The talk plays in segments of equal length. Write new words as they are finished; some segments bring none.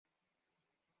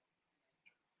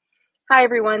Hi,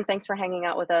 everyone. Thanks for hanging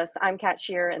out with us. I'm Kat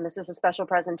Shear, and this is a special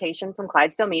presentation from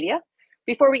Clydesdale Media.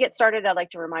 Before we get started, I'd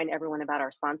like to remind everyone about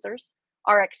our sponsors.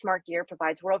 RX Smart Gear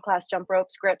provides world-class jump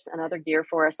ropes, grips, and other gear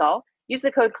for us all. Use the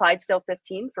code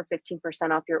Clydesdale15 for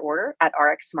 15% off your order at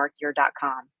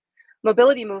rxsmartgear.com.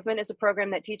 Mobility Movement is a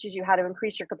program that teaches you how to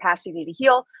increase your capacity to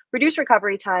heal, reduce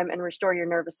recovery time, and restore your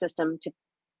nervous system to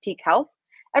peak health.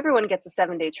 Everyone gets a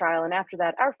 7-day trial, and after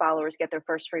that, our followers get their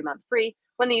first free month free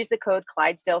when they use the code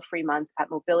Clydesdale free month at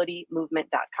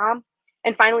mobilitymovement.com.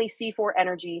 And finally, C4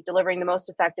 Energy, delivering the most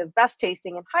effective, best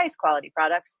tasting, and highest quality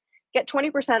products. Get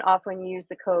 20% off when you use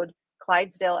the code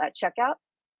Clydesdale at checkout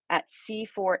at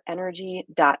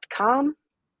c4energy.com.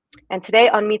 And today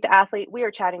on Meet the Athlete, we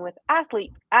are chatting with Atlas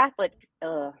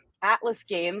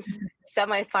Games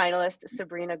semifinalist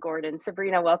Sabrina Gordon.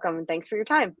 Sabrina, welcome, and thanks for your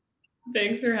time.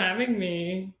 Thanks for having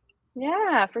me.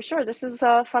 Yeah, for sure. This is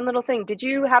a fun little thing. Did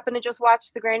you happen to just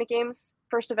watch the Granite Games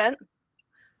first event?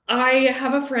 I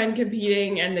have a friend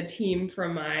competing and the team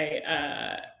from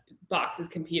my box is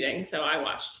competing, so I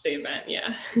watched the event,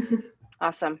 yeah.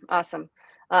 Awesome.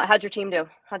 How'd your team do?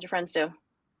 How'd your friends do?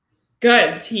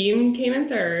 Good. Team came in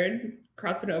third,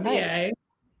 CrossFit OBA. Nice.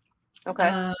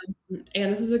 Okay.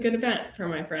 And this was a good event for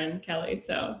my friend Kelly,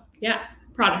 so yeah,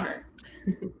 proud of her.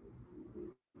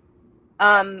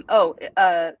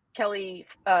 Kelly,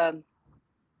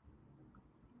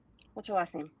 what's your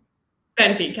last name?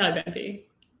 Kelly Benfey.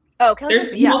 Oh, Kelly There's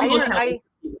Benfey.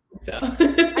 Yeah,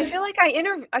 I feel like I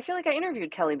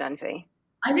interviewed Kelly Benfey.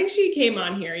 I think she came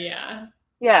on here, yeah.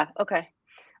 Yeah, okay.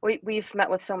 We've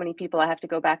met with so many people. I have to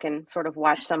go back and sort of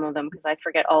watch some of them because I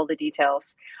forget all the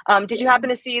details. Did you happen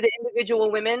to see the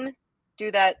individual women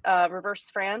do that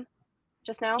reverse Fran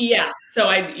just now? Yeah.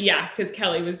 Because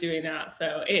Kelly was doing that.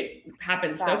 So it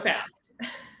happened so fast.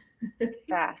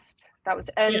 Fast. That was,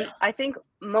 and I think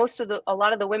a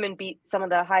lot of the women beat some of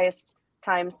the highest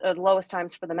times, lowest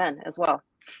times for the men as well.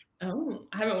 Oh,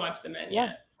 I haven't watched the men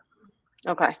yet.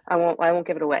 Okay, I won't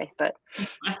give it away, but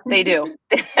they do.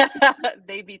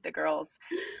 They beat the girls.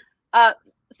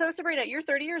 So Sabrina, you're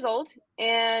 30 years old,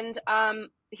 and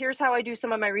here's how I do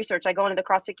some of my research. I go into the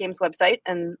CrossFit Games website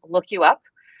and look you up.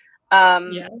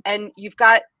 And you've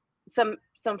got some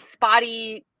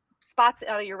spotty spots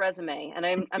out of your resume, and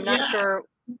I'm not sure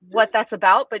what that's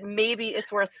about, but maybe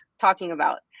it's worth talking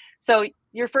about. So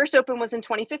your first Open was in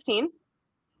 2015.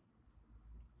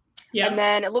 Yeah. And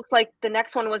then it looks like the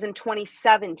next one was in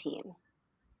 2017.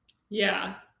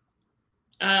 Yeah.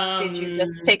 Did you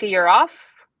just take a year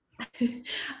off?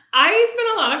 I spent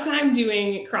a lot of time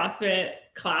doing CrossFit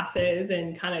classes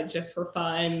and kind of just for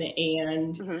fun.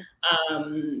 And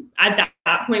at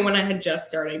that point, when I had just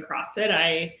started CrossFit,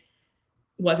 I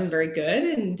wasn't very good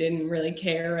and didn't really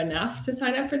care enough to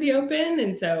sign up for the Open.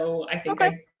 And so I think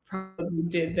I probably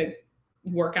did the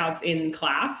workouts in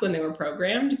class when they were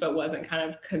programmed, but wasn't kind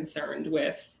of concerned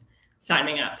with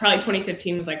signing up. Probably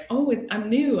 2015 was like, oh, I'm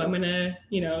new. I'm going to,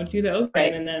 do the Open.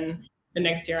 Right. And then the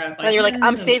next year I was like, and you're like,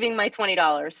 I'm saving my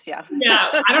 $20. Yeah.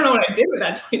 Yeah. I don't know what I did with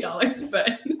that $20,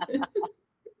 but.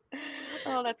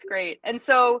 Oh, that's great. And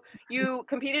so you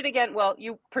competed again. Well,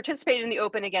 you participated in the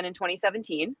Open again in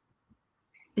 2017.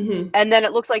 Mm-hmm. And then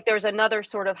it looks like there's another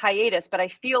sort of hiatus, but I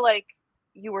feel like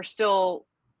you were still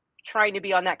trying to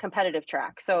be on that competitive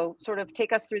track. So sort of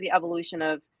take us through the evolution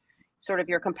of sort of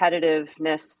your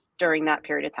competitiveness during that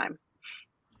period of time.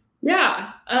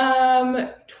 Yeah.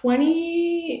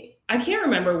 I can't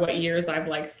remember what years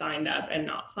I've signed up and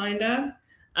not signed up.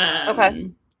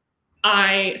 Okay.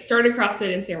 I started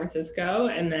CrossFit in San Francisco,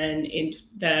 and then in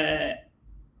the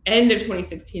end of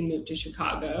 2016 moved to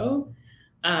Chicago.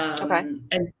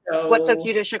 And so what took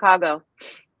you to Chicago?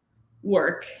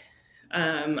 Work.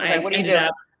 What do you do?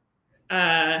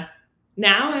 Now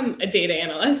I'm a data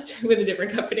analyst with a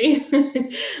different company.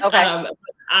 Okay.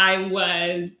 I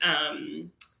was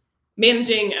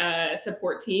managing a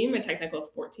support team, a technical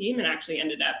support team, and actually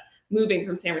ended up moving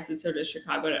from San Francisco to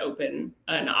Chicago to open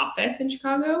an office in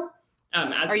Chicago.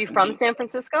 Are you from San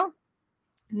Francisco?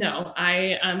 No,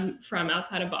 I am from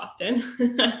outside of Boston.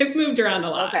 I've moved around a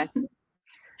lot. Okay.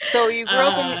 So you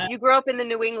grew up in the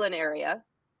New England area.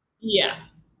 Yeah.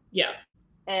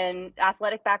 And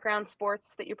athletic background,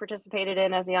 sports that you participated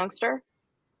in as a youngster?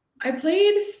 I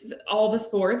played all the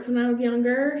sports when I was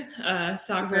younger,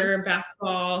 soccer,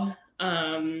 basketball,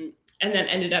 and then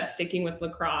ended up sticking with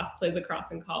lacrosse, played lacrosse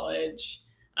in college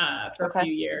for a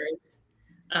few years.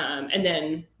 And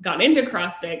then got into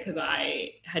CrossFit because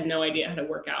I had no idea how to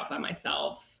work out by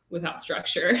myself without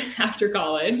structure after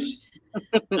college.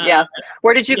 Yeah.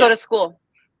 Where did you go to school?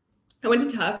 I went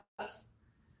to Tufts.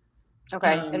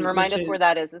 Okay. And remind us where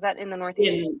that is. Is that in the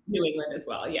Northeast? In New England as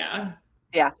well. Yeah.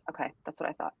 Yeah. Okay. That's what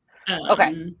I thought. Okay.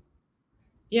 Um,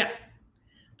 yeah.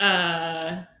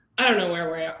 I don't know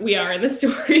where we are in the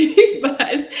story, but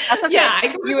That's yeah,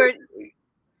 okay.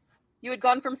 You had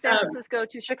gone from San um, Francisco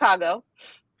to Chicago.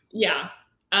 yeah.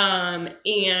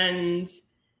 And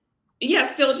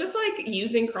yeah, still just like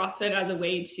using CrossFit as a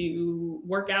way to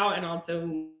work out and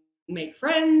also make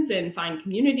friends and find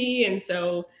community. And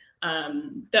so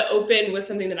the open was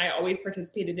something that I always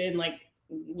participated in, like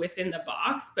within the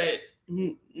box, but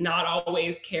not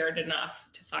always cared enough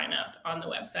to sign up on the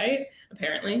website.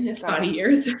 Apparently, it's spotty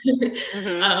years.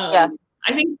 Yeah.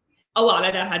 I think a lot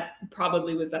of that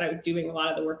probably was that I was doing a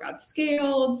lot of the workouts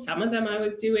scaled. Some of them I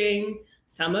was doing,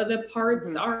 some of the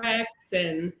parts RX,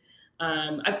 and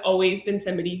I've always been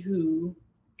somebody who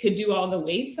could do all the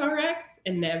weights RX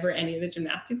and never any of the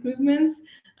gymnastics movements.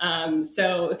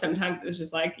 So sometimes it's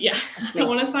just like, yeah, I don't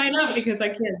want to sign up because I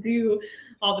can't do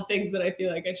all the things that I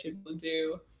feel like I should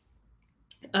do.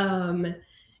 And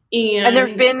there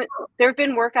have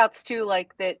been workouts too,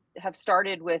 like that have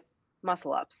started with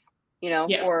muscle ups,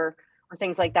 yeah. or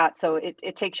things like that. So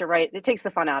it takes it takes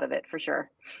the fun out of it for sure.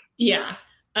 Yeah.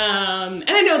 And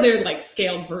I know they're like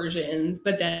scaled versions,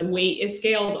 but then weight is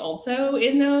scaled also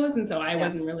in those. And so I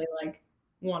wasn't really like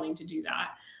wanting to do that.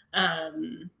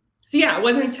 So yeah, it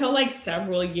wasn't until like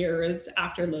several years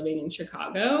after living in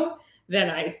Chicago that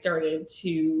I started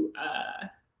to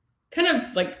kind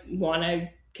of like want to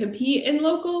compete in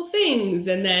local things.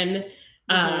 And then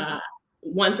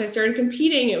once I started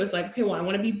competing, it was like, okay, well, I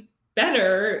want to be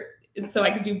better. So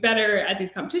I could do better at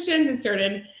these competitions. I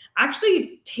started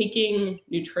actually taking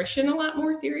nutrition a lot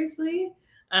more seriously.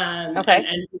 And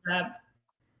ended up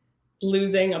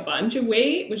losing a bunch of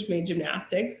weight, which made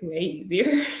gymnastics way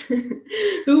easier.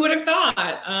 Who would have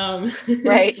thought?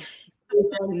 Right.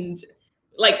 And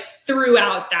like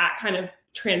throughout that kind of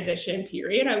transition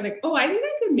period, I was like, oh, I think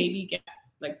I could maybe get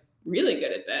like really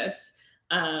good at this.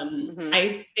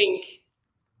 I think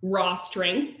raw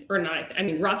strength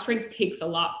raw strength takes a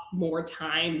lot more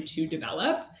time to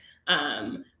develop.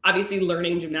 Obviously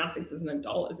learning gymnastics as an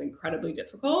adult is incredibly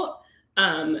difficult.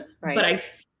 But I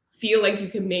feel like you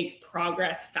can make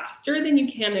progress faster than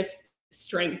you can if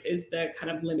strength is the kind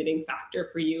of limiting factor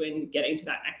for you in getting to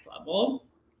that next level.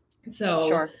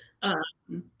 So I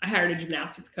hired a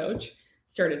gymnastics coach,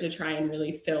 started to try and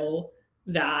really fill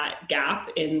that gap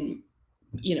in,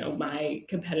 my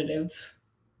competitive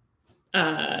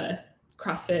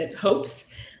CrossFit hopes.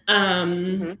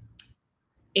 And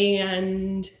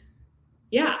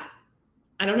yeah,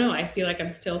 I don't know. I feel like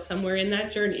I'm still somewhere in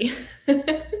that journey.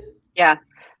 Yeah,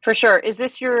 for sure. Is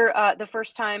this your the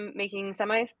first time making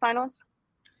semifinals?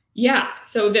 Yeah.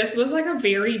 So this was like a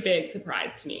very big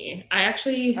surprise to me. I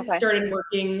actually started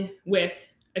working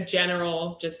with a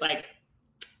general, just like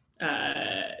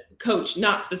coach,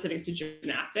 not specific to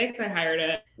gymnastics. I hired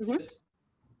a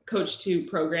coach to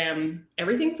program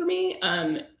everything for me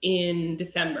in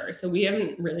December. So we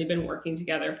haven't really been working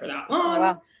together for that long. Oh,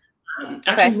 wow.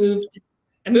 Actually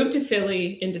I moved to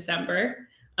Philly in December.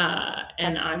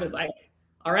 And I was like,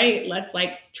 all right, let's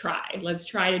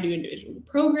try to do individual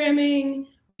programming.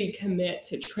 We commit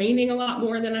to training a lot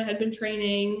more than I had been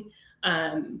training,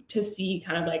 to see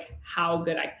kind of like how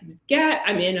good I could get.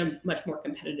 I'm in a much more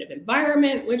competitive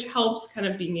environment, which helps kind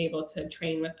of being able to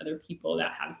train with other people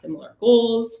that have similar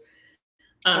goals.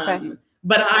 But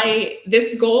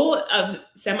this goal of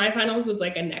semifinals was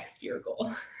like a next year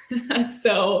goal.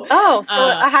 So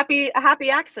a happy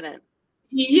accident.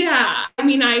 Yeah. I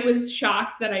mean, I was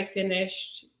shocked that I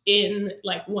finished in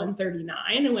like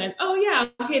 139 and went, oh yeah,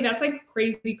 okay, that's like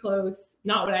crazy close.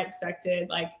 Not what I expected.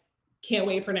 Like, can't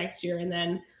wait for next year. And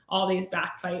then all these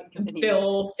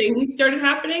backfill things started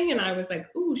happening. And I was like,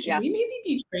 ooh, should we maybe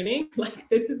be training? Like,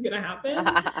 this is going to happen.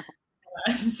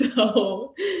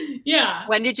 So yeah.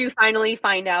 When did you finally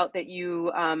find out that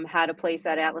you had a place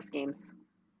at Atlas Games?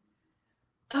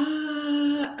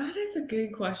 That is a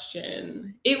good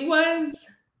question. It was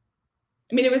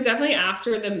definitely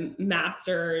after the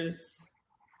Masters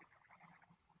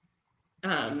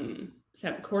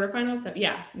quarterfinals.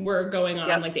 Yeah, we're going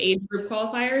on like the age group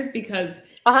qualifiers because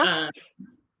had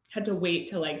to wait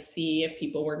to like see if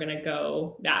people were going to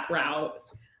go that route.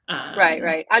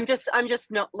 Right. I'm just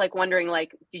wondering,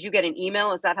 like, did you get an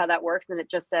email? Is that how that works? And it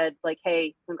just said like,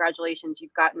 hey, congratulations,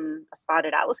 you've gotten a spot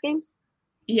at Atlas Games?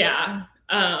 Yeah.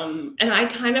 And I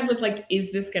kind of was like,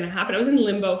 is this going to happen? I was in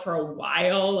limbo for a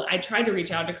while. I tried to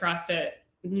reach out to CrossFit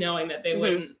knowing that they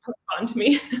wouldn't respond to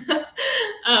me.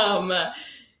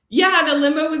 Yeah, the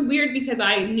limbo was weird because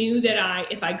I knew that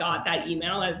if I got that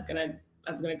email, I was going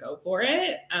to go for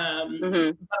it.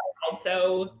 But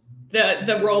also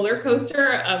the roller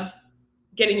coaster of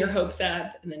getting your hopes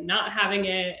up and then not having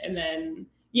it. And then,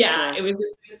 yeah, Sure.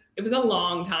 it was a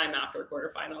long time after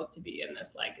quarterfinals to be in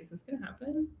this, like, is this going to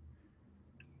happen?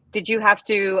 Did you have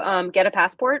to get a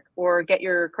passport or get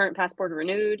your current passport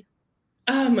renewed?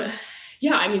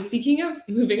 Yeah, I mean, speaking of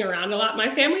moving around a lot,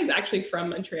 my family's actually from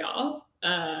Montreal.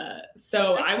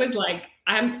 So Okay. I was like,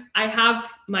 I have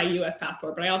my US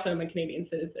passport, but I also am a Canadian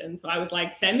citizen. So I was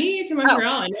like, send me to Oh,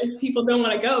 Montreal. I know people don't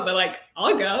want to go, but like,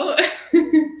 I'll go.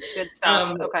 good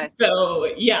stuff. Okay. So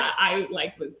yeah, I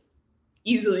like was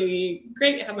easily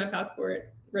great to have my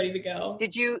passport ready to go.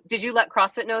 Did you let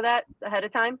CrossFit know that ahead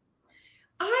of time?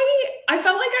 I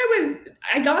felt like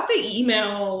I got the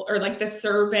email or like the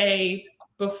survey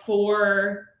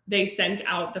before they sent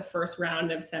out the first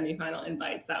round of semifinal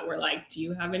invites that were like, do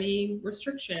you have any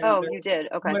restrictions Oh, or you did.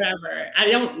 Okay. whatever? I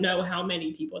don't know how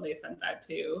many people they sent that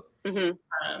to. Hmm.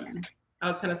 I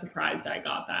was kind of surprised I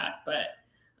got that, but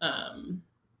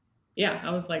yeah,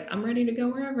 I was like, I'm ready to go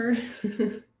wherever.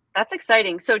 That's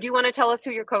exciting. So do you want to tell us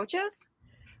who your coach is?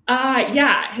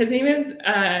 Yeah, his name is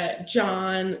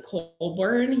John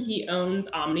Colburn. He owns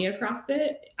Omnia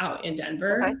CrossFit out in Okay.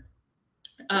 Denver. Okay.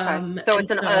 So And it's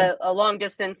so a long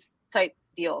distance type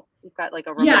deal. You've got like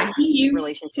a yeah, remote he used to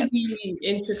relationship. be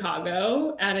in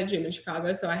Chicago at a gym in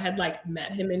Chicago. So I had like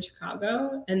met him in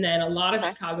Chicago. And then a lot of Okay.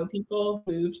 Chicago people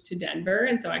moved to Denver.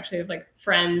 And so I actually have like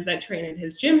friends that train at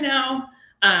his gym now.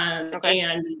 Okay.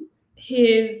 And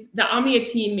the Omnia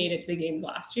team made it to the games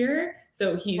last year.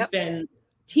 So he's Yep. been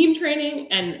team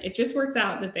training, and it just works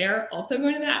out that they're also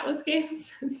going to the Atlas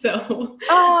games. So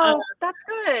Oh, that's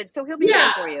good. So he'll be there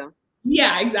yeah, for you.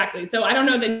 yeah, exactly. So I don't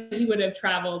know that he would have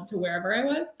traveled to wherever I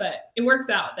was, but it works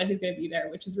out that he's going to be there,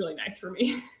 which is really nice for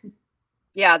me.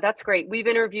 Yeah, that's great. We've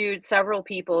interviewed several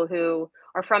people who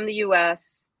are from the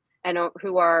US and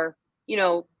who are, you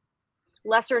know,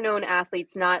 lesser known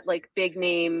athletes, not like big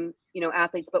name,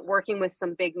 athletes, but working with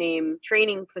some big name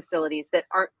training facilities that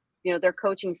aren't, their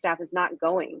coaching staff is not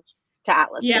going to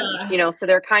Atlas games, Yeah, so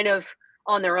they're kind of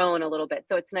on their own a little bit.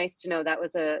 So it's nice to know that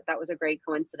was a great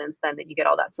coincidence then that you get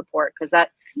all that support because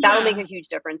that'll make yeah. a huge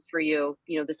difference for you,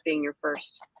 this being your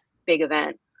first big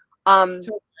event. Um,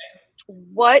 To-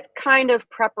 what kind of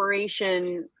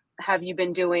preparation have you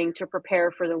been doing to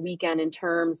prepare for the weekend in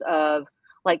terms of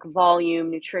like volume,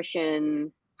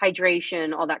 nutrition,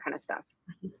 hydration, all that kind of stuff?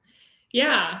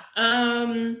 Yeah.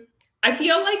 I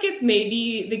feel like it's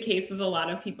maybe the case with a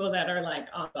lot of people that are like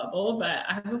on bubble, but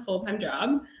I have a full-time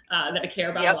job that I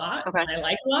care about a Yep. lot Okay. and I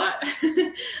like a lot.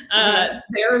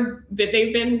 Hmm.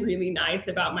 They've been really nice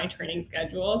about my training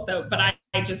schedule. So, but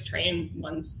I just train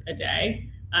once a day.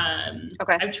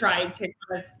 Okay. I've tried to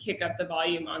kind of kick up the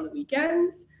volume on the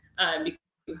weekends because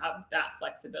you have that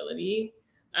flexibility.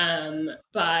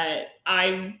 But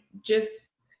I just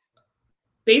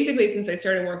basically since I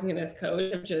started working as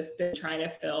coach, I've just been trying to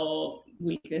fill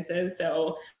weaknesses.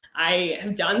 So I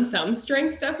have done some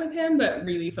strength stuff with him, but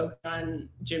really focused on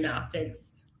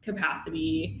gymnastics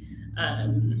capacity,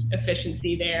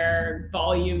 efficiency there,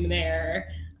 volume there,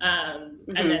 and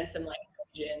Hmm. then some like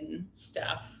gym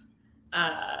stuff.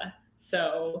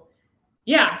 So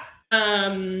yeah,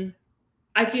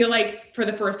 I feel like for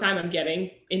the first time I'm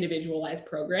getting individualized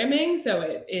programming, so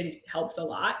it helps a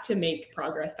lot to make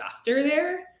progress faster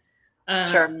there.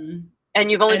 Sure. And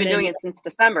you've only And been then doing it since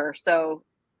December, so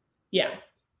yeah.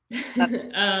 that's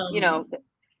um,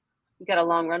 you got a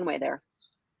long runway there.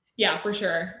 yeah, for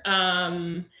sure.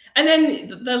 And then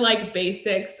the like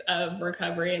basics of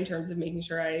recovery in terms of making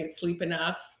sure I sleep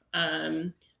enough.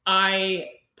 I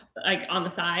like on the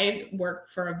side work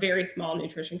for a very small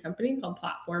nutrition company called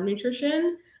Platform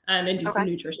Nutrition, and do some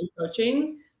Okay. nutrition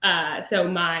coaching. So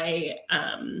my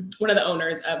one of the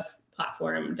owners of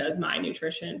Platform does my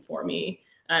nutrition for me.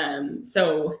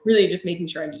 So really just making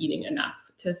sure I'm eating enough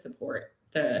to support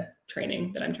the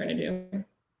training that I'm trying to do.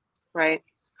 Right.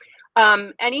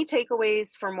 Any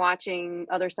takeaways from watching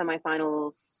other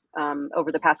semifinals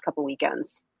over the past couple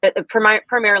weekends?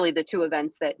 Primarily the two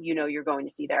events that you're going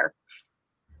to see there.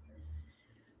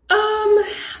 I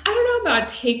don't know about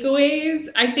takeaways.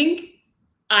 I think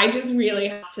I just really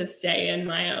have to stay in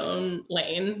my own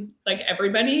lane, like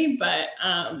everybody, but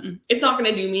it's not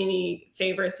going to do me any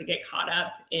favors to get caught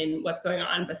up in what's going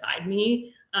on beside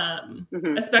me. Hmm.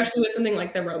 Especially with something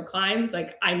like the rope climbs,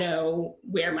 like I know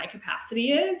where my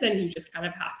capacity is, and you just kind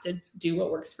of have to do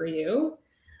what works for you.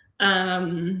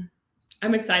 Um,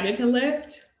 I'm excited to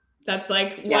lift. That's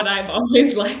like Yeah. what I've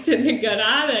always liked and been good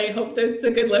at. I hope that's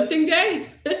a good lifting day.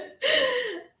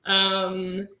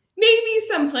 Maybe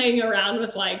some playing around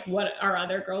with like what are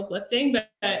other girls lifting,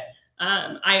 but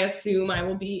I assume I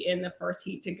will be in the first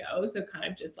heat to go. So kind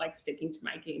of just like sticking to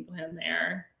my game plan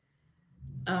there.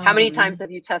 How many times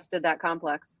have you tested that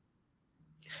complex?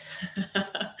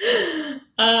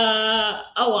 A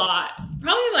lot,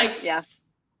 probably like Yeah.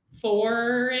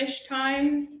 4-ish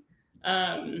times.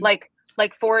 Like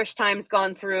 4-ish times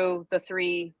gone through the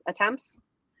 3 attempts?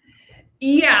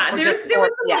 Yeah, Or there just,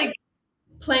 was some yeah. like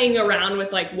playing around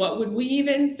with like what would we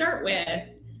even start with.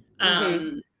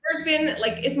 There's been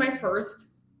like, it's my first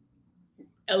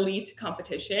elite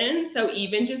competition, so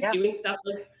even just doing stuff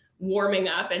like warming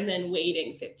up and then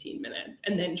waiting 15 minutes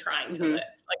and then trying to lift,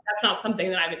 like that's not something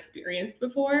that I've experienced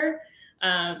before.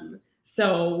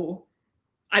 So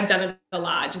I've done it a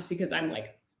lot just because I'm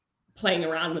like playing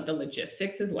around with the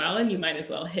logistics as well, and you might as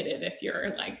well hit it if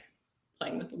you're like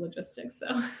playing with the logistics.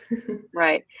 So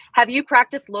Right. Have you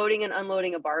practiced loading and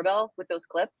unloading a barbell with those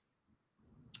clips?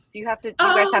 Do you guys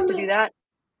have to do that?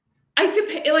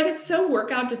 Like it's so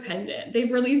workout dependent.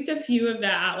 They've released a few of the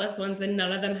Atlas ones and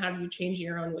none of them have you change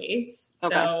your own weights.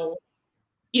 Okay. So,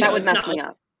 that would it's mess not me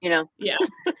up, you know? Yeah.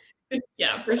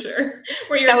 Yeah, for sure.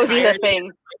 Where you're that would be the tired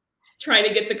thing. trying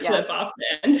to get the clip off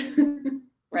the end.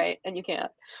 Right. And you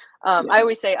can't. I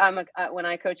always say when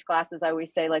I coach classes, I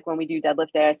always say, like, when we do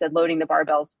deadlift day, I said loading the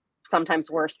barbells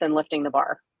sometimes worse than lifting the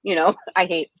bar. You know, I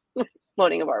hate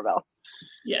loading a barbell.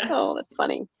 Yeah. Oh, that's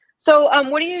funny. So,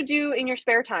 what do you do in your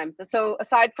spare time? So,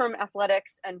 aside from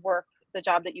athletics and work, the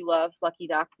job that you love, Lucky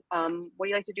Duck, what do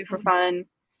you like to do for fun?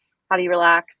 How do you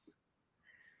relax?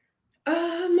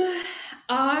 I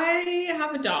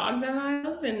have a dog that I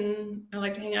love and I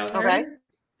like to hang out with her.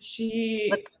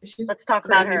 Let's talk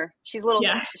about crazy. her. She's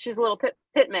a little pit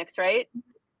mix, right?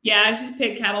 Yeah, she's a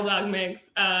pit cattle dog mix.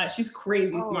 She's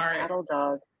crazy smart. Cattle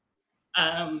dog.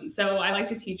 So I like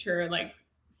to teach her like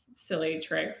silly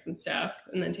tricks and stuff,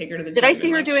 and then take her to the gym. Did I see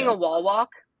her doing a wall walk?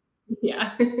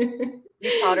 Yeah. You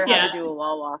taught her how to do a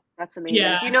wall walk. That's amazing.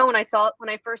 Yeah. Do you know, when I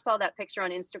first saw that picture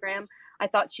on Instagram, I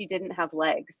thought she didn't have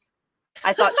legs.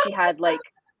 I thought she had like,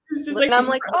 and I'm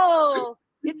like, oh,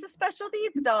 it's a special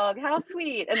needs dog. How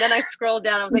sweet. And then I scrolled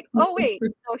down. I was like, oh wait,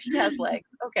 no, she has legs.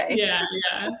 Okay. Yeah.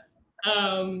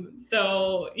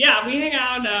 So yeah, we hang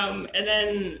out. And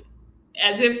then,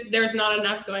 as if there's not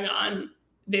enough going on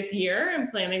this year,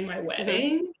 I'm planning my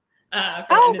wedding.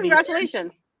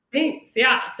 Congratulations. Thanks.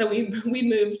 Yeah. So we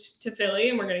moved to Philly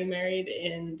and we're getting married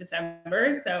in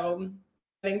December. So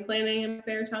wedding planning in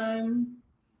spare time.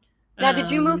 Now,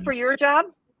 did you move for your job?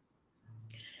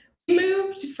 We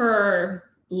moved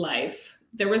for life.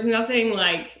 There was nothing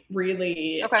like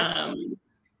really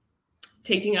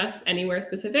taking us anywhere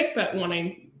specific, but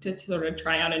wanting to sort of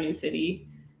try out a new city.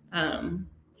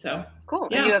 So cool.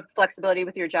 Yeah. And you have flexibility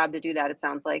with your job to do that, it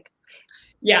sounds like.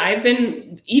 Yeah, I've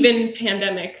been, even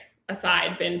pandemic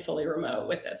aside, been fully remote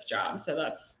with this job. So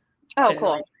that's cool.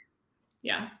 Really,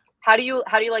 yeah. How do you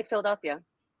like Philadelphia?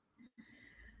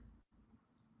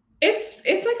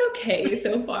 It's like okay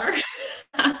so far.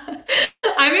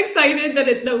 I'm excited that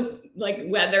the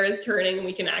weather is turning and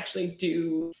we can actually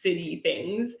do city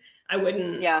things. I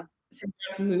wouldn't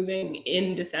suggest moving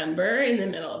in December in the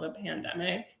middle of a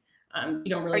pandemic. You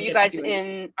don't really.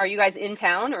 Are you guys in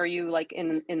town, or are you like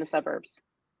in the suburbs?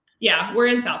 Yeah, we're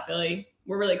in South Philly.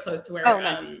 We're really close to where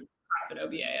nice. CrossFit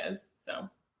OBA is. So.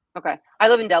 Okay, I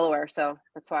live in Delaware, so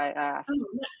that's why I asked. Oh,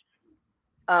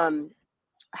 nice.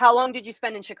 How long did you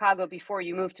spend in Chicago before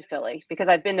you moved to Philly? Because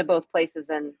I've been to both places,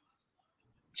 and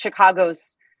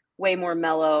Chicago's way more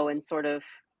mellow and sort of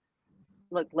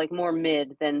like more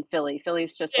mid than Philly.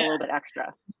 Philly's just a little bit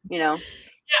extra, you know?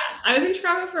 Yeah, I was in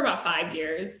Chicago for about 5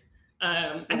 years.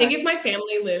 I think if my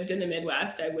family lived in the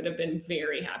Midwest, I would have been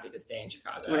very happy to stay in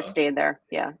Chicago. I would have stayed there.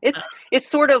 Yeah. It's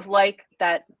sort of like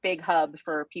that big hub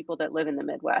for people that live in the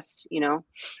Midwest, you know?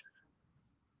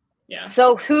 Yeah.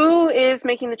 So who is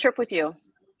making the trip with you?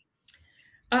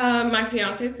 My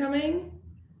fiance is coming.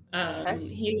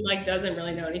 He doesn't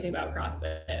really know anything about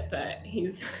CrossFit, but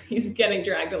he's getting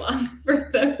dragged along for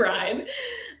the ride.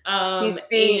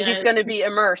 He's going to be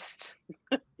immersed.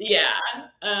 Yeah.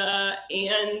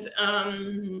 And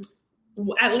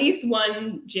at least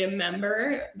one gym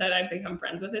member that I've become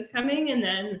friends with is coming. And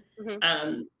then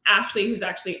Ashley, who's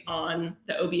actually on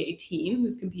the OBA team,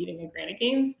 who's competing at Granite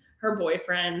Games, her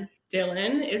boyfriend,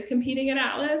 Dylan, is competing at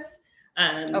Atlas.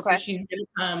 So she's going to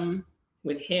come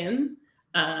with him.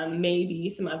 Maybe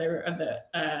some other of the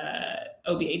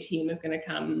OBA team is going to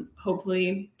come.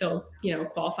 Hopefully they'll,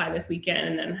 qualify this weekend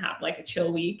and then have like a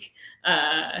chill week.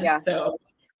 So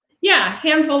yeah,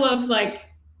 handful of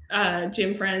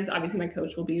gym friends. Obviously my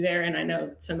coach will be there, and I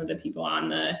know some of the people on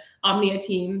the Omnia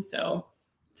team. So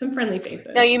some friendly faces.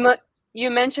 Now you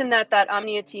mentioned that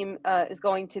Omnia team is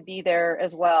going to be there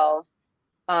as well.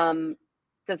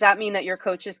 does that mean that your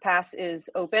coach's pass is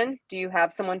open? Do you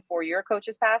have someone for your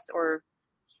coach's pass, or?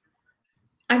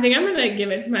 I think I'm gonna give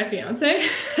it to my fiance.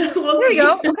 We'll There see. you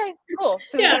go. Okay, cool.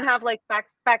 So Yeah. you're gonna have like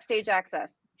backstage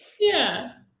access.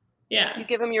 Yeah. You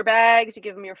give him your bags, you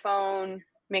give him your phone.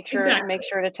 Make sure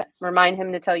to remind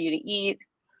him to tell you to eat.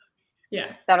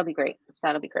 Yeah. That'll be great.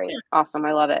 That'll be great. Yeah. Awesome.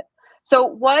 I love it. So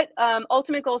what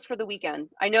ultimate goals for the weekend?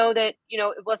 I know that,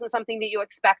 it wasn't something that you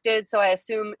expected, so I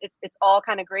assume it's all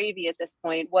kind of gravy at this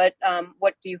point. What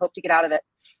do you hope to get out of it?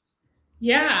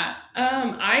 Yeah.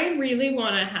 I really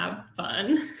want to have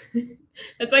fun.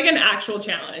 It's like an actual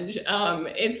challenge.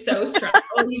 It's so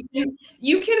stressful.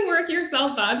 You can work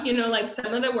yourself up, like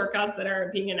some of the workouts that are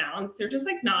being announced, they're just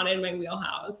like not in my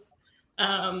wheelhouse.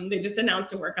 They just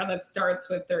announced a workout that starts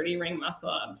with 30 ring muscle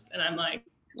ups, and I'm like,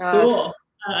 cool.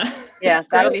 Yeah,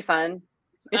 that'll be fun.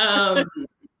 But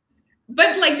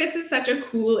like, this is such a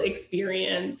cool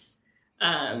experience.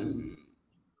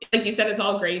 Like you said, it's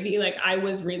all gravy. Like, I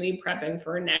was really prepping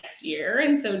for next year.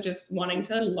 And so just wanting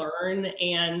to learn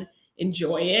and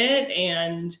enjoy it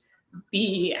and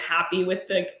be happy with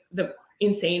the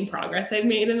insane progress I've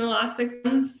made in the last 6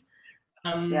 months.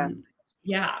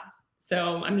 Yeah.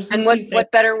 So I'm just. And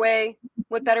what better way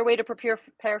to prepare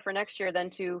for next year than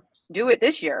to do it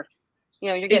this year?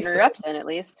 You're getting your reps in at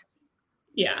least.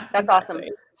 Yeah. That's awesome.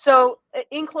 So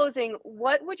in closing,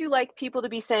 what would you like people to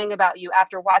be saying about you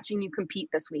after watching you compete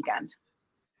this weekend?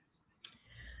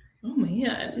 Oh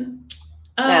man.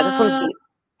 Yeah, this one's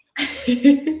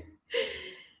deep.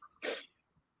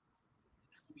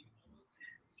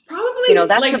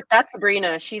 Probably that's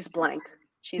Sabrina. She's blank.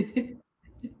 She's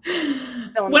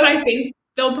what I think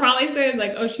they'll probably say is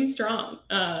like, oh, she's strong.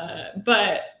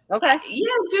 But okay.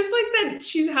 Yeah, just like that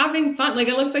she's having fun. Like,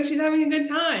 it looks like she's having a good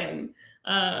time.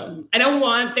 I don't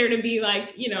want there to be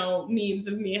like, memes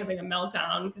of me having a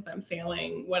meltdown because I'm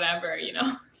failing, whatever,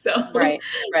 So right.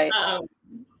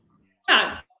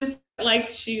 Yeah, just like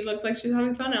she looked like she's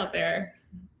having fun out there.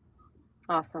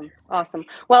 Awesome.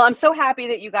 Well, I'm so happy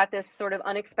that you got this sort of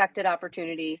unexpected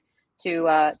opportunity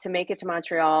to make it to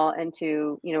Montreal and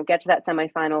to get to that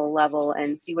semifinal level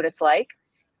and see what it's like.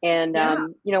 And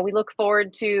we look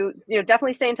forward to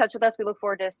definitely stay in touch with us. We look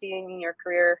forward to seeing your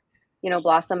career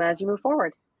blossom as you move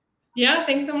forward. Yeah,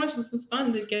 thanks so much. This was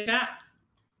fun to get back.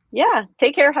 Yeah,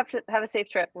 take care. Have a safe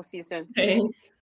trip. We'll see you soon. Thanks.